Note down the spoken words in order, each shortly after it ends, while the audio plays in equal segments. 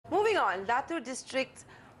on, Latur district's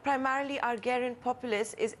primarily agrarian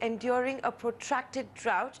populace is enduring a protracted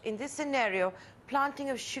drought. In this scenario, planting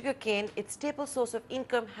of sugarcane, its staple source of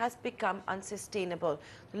income, has become unsustainable.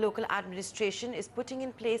 The local administration is putting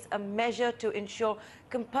in place a measure to ensure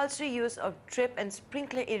compulsory use of drip and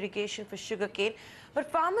sprinkler irrigation for sugarcane. But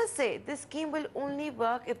farmers say this scheme will only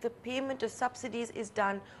work if the payment of subsidies is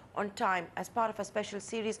done on time. As part of a special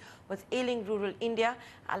series with Ailing Rural India,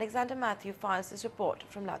 Alexander Mathew files this report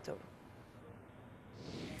from Latur.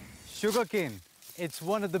 Sugarcane. It's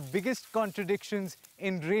one of the biggest contradictions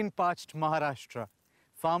in rain-parched Maharashtra.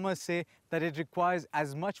 Farmers say that it requires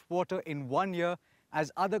as much water in 1 year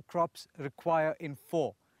as other crops require in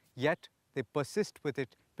 4. Yet, they persist with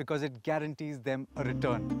it because it guarantees them a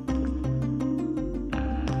return.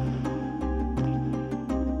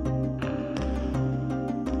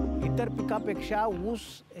 इतर पिकापेक्षा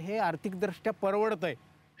ऊस हे आर्थिकदृष्ट्या परवडतंय.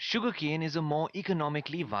 Sugarcane is a more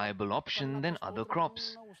economically viable option than other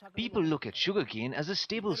crops. People look at sugarcane as a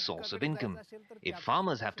stable source of income. If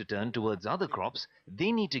farmers have to turn towards other crops,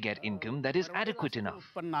 they need to get income that is adequate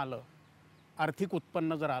enough. आर्थिक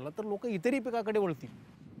उत्पन्न जर आलं तर लोक इतरही पिकाकडे वळतील.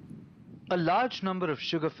 A large number of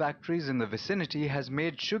sugar factories in the vicinity has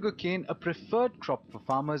made sugarcane a preferred crop for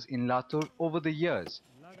farmers in Latur over the years.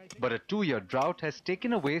 But a 2-year drought has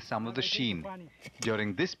taken away some of the sheen.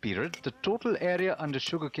 During this period, the total area under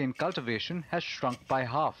sugarcane cultivation has shrunk by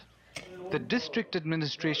half. The district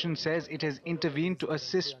administration says it has intervened to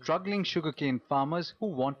assist struggling sugarcane farmers who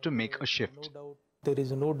want to make a shift. There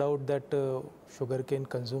is no doubt that sugarcane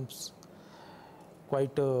consumes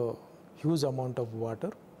quite a huge amount of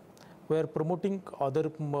water. We are promoting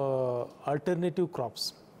other alternative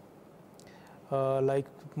crops like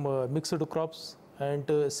mixed crops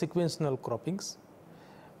and sequential croppings.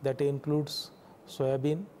 That includes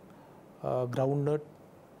soybean, groundnut,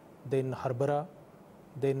 then harbara,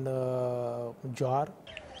 then jowar.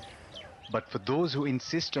 But for those who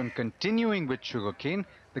insist on continuing with sugarcane,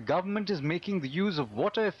 the government is making the use of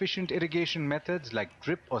water-efficient irrigation methods like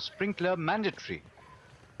drip or sprinkler mandatory.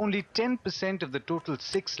 Only 10% of the total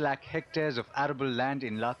 6 lakh hectares of arable land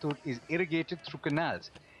in Latur is irrigated through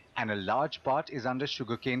canals, and a large part is under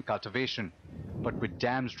sugarcane cultivation. But with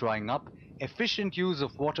dams drying up, efficient use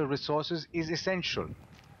of water resources is essential.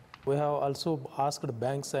 We have also asked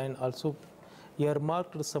banks and also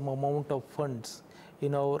earmarked some amount of funds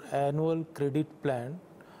in our annual credit plan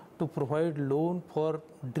to provide loan for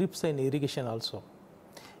drips and irrigation also.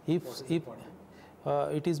 If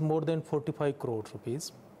it is more than 45 crore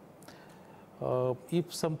rupees.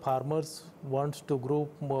 If some farmers wants to grow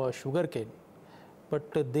sugarcane,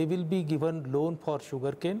 but they will be given loan for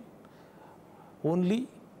sugarcane only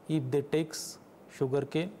if they takes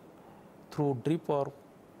sugarcane through drip or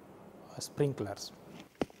sprinklers.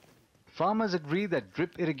 Farmers agree that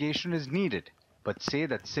drip irrigation is needed, but say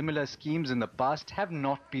that similar schemes in the past have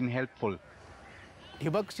not been helpful.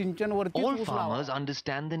 All farmers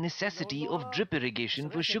understand the necessity of drip irrigation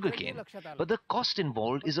for sugarcane, but the cost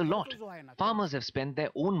involved is a lot. Farmers have spent their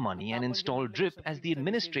own money and installed drip as the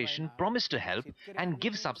administration promised to help and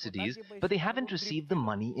give subsidies, but they haven't received the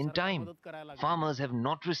money in time. Farmers have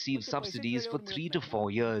not received subsidies for 3 to 4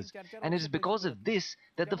 years, and it is because of this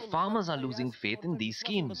that the farmers are losing faith in these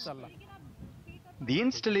schemes. The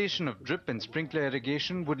installation of drip and sprinkler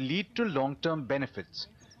irrigation would lead to long-term benefits.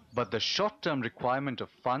 But the short-term requirement of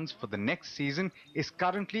funds for the next season is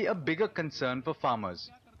currently a bigger concern for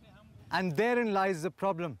farmers. And therein lies the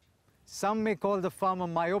problem. Some may call the farmer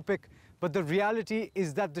myopic, but the reality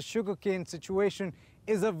is that the sugarcane situation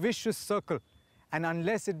is a vicious circle. And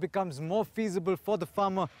unless it becomes more feasible for the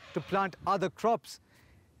farmer to plant other crops,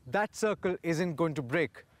 that circle isn't going to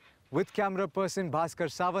break. With camera person Bhaskar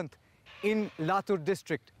Sawant, in Latur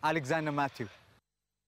district, Alexander Mathew.